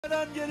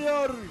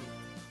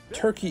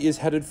Turkey is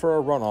headed for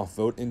a runoff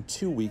vote in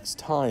 2 weeks'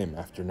 time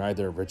after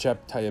neither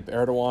Recep Tayyip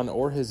Erdogan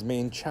or his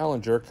main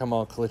challenger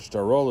Kemal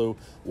Kilicdaroglu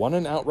won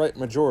an outright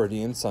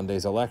majority in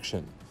Sunday's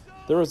election.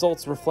 The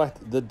results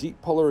reflect the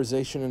deep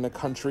polarization in a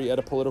country at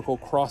a political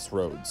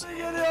crossroads.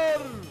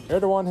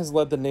 Erdogan has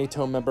led the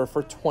NATO member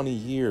for 20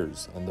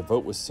 years, and the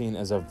vote was seen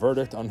as a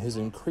verdict on his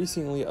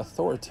increasingly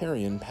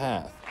authoritarian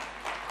path.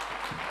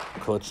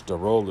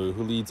 Kilicdaroglu,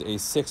 who leads a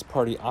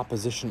six-party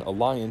opposition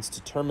alliance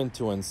determined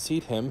to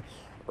unseat him,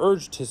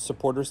 urged his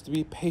supporters to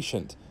be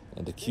patient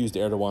and accused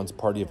Erdogan's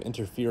party of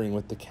interfering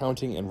with the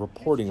counting and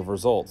reporting of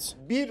results.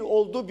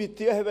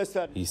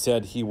 He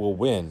said he will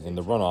win in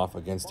the runoff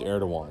against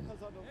Erdogan.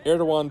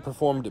 Erdogan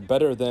performed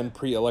better than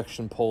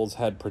pre-election polls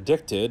had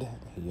predicted.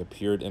 He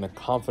appeared in a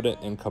confident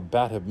and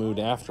combative mood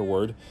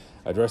afterward,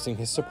 addressing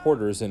his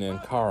supporters in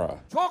Ankara.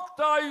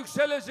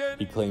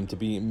 He claimed to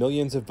be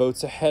millions of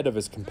votes ahead of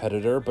his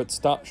competitor, but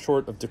stopped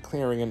short of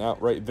declaring an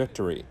outright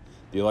victory.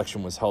 The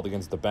election was held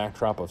against the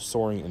backdrop of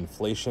soaring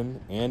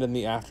inflation and in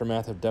the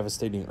aftermath of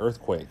devastating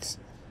earthquakes.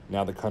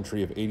 Now the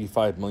country of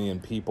 85 million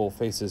people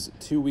faces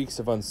 2 weeks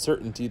of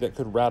uncertainty that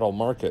could rattle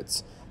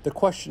markets. The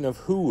question of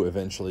who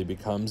eventually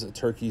becomes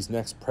Turkey's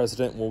next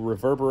president will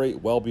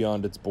reverberate well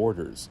beyond its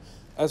borders.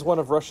 As one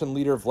of Russian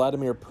leader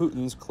Vladimir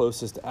Putin's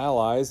closest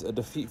allies, a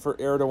defeat for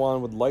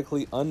Erdogan would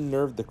likely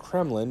unnerve the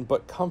Kremlin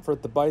but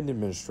comfort the Biden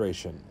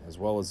administration, as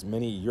well as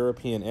many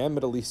European and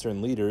Middle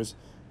Eastern leaders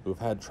who have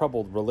had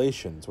troubled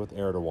relations with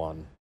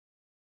Erdogan.